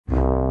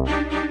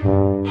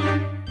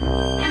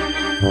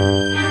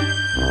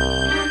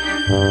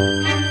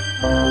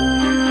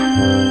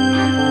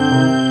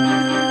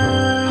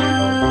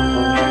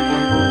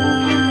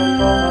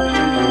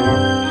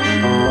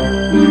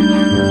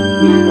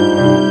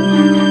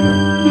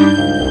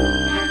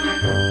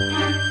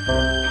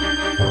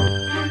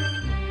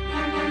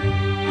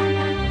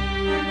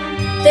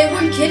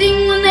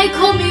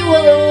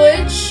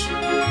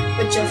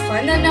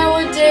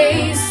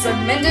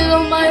abandoned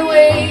all my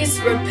ways,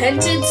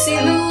 repented,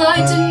 seen the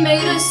light, and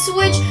made a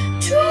switch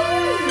to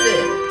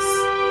this.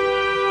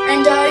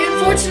 And I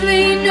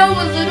unfortunately know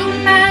a little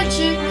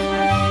magic.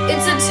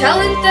 It's a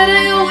talent that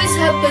I always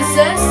have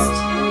possessed.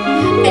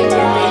 And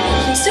baby,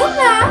 please don't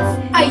laugh.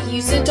 I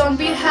use it on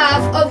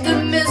behalf of the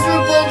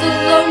miserable, the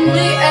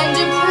lonely, and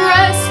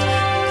depressed.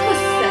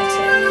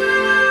 Pathetic.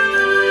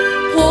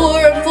 Poor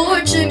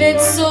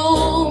unfortunate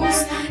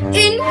souls,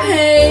 in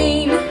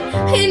pain,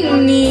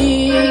 in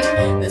need.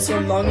 This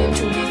one longing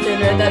to be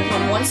thinner, that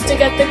one wants to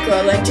get the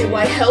girl, and do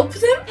I help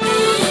them?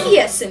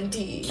 Yes,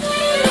 indeed.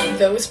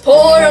 Those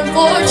poor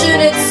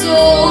unfortunate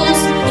souls,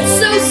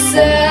 so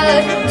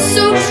sad,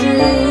 so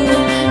true.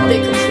 They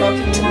come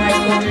flocking to my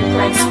corner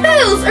crying,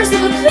 "Spells,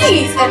 Ursula,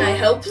 please!" And I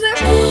help them?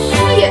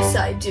 Yes,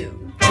 I do.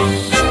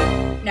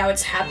 Now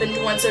it's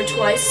happened once or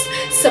twice.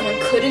 Someone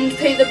couldn't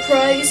pay the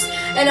price,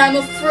 and I'm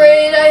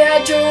afraid I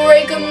had to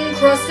rake them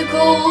across the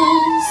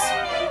coals.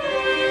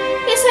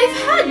 Yes, I've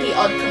had the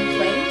odd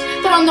complaint,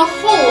 but on the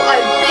whole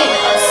I've been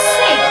a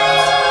saint.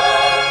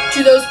 To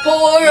those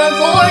poor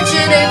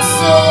unfortunate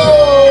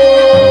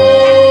souls.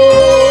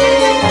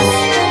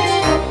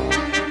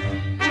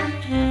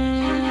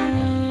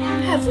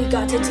 Have we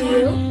got a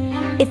deal?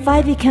 If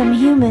I become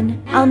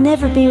human, I'll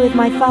never be with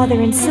my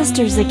father and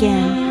sisters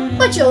again.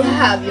 But you'll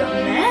have your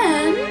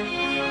man.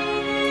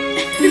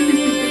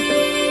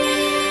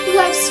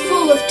 Life's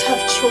full of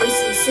tough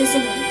choices,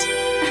 isn't it?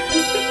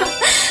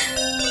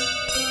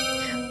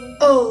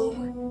 Oh,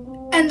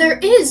 and there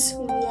is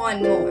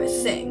one more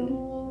thing.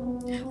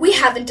 We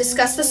haven't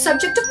discussed the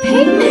subject of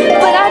payment.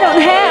 But I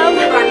don't have.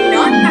 I'm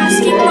not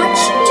asking much,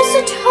 just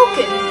a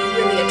token,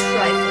 really a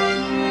trifle.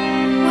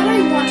 What I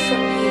want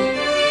from you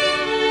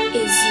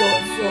is your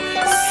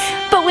voice.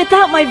 But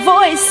without my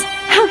voice,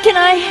 how can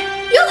I?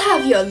 You'll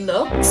have your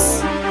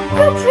looks,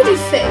 your pretty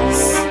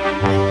face,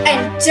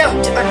 and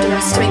don't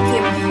underestimate the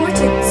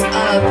importance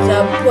of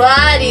the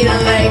body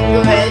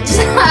language.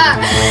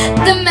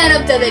 The men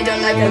up there, they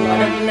don't like a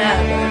lot of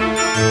blabber.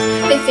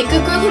 They think a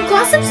girl who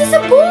gossips is a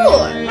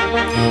bore.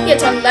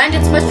 Yet on land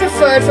it's much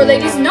preferred for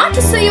ladies not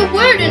to say a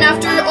word, and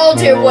after all,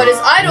 dear, what is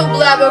idle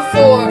blabber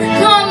for?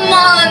 Come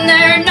on,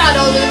 they're not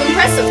all of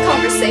impressive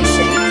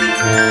conversation.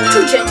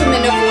 Two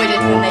gentlemen avoid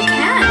it when they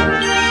can,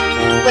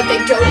 but they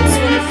dote and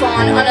swoon and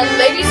fawn on a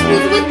lady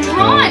who's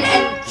withdrawn,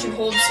 and she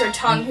holds her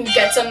tongue who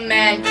gets a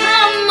man.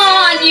 Come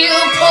on, you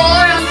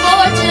poor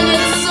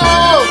unfortunate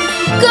soul,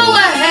 go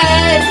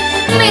ahead,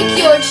 make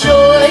your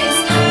choice.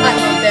 I'm a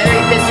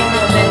very busy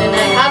woman and I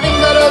haven't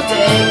got all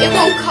day. It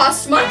won't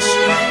cost much,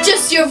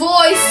 just your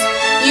voice,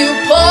 you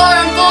poor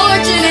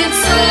unfortunate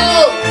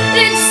soul.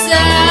 It's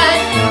sad,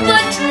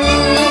 but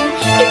true.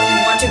 If you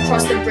want to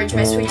cross the bridge,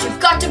 my sweet, you've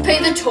got to pay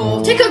the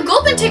toll. Take a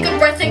gulp and take a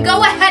breath and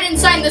go ahead and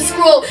sign the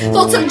scroll.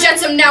 Fold some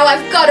jetsam now,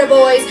 I've got her,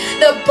 boys.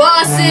 The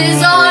boss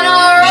is on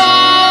a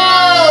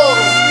roll.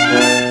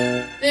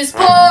 This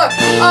poor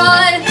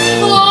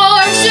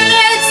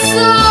unfortunate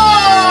soul.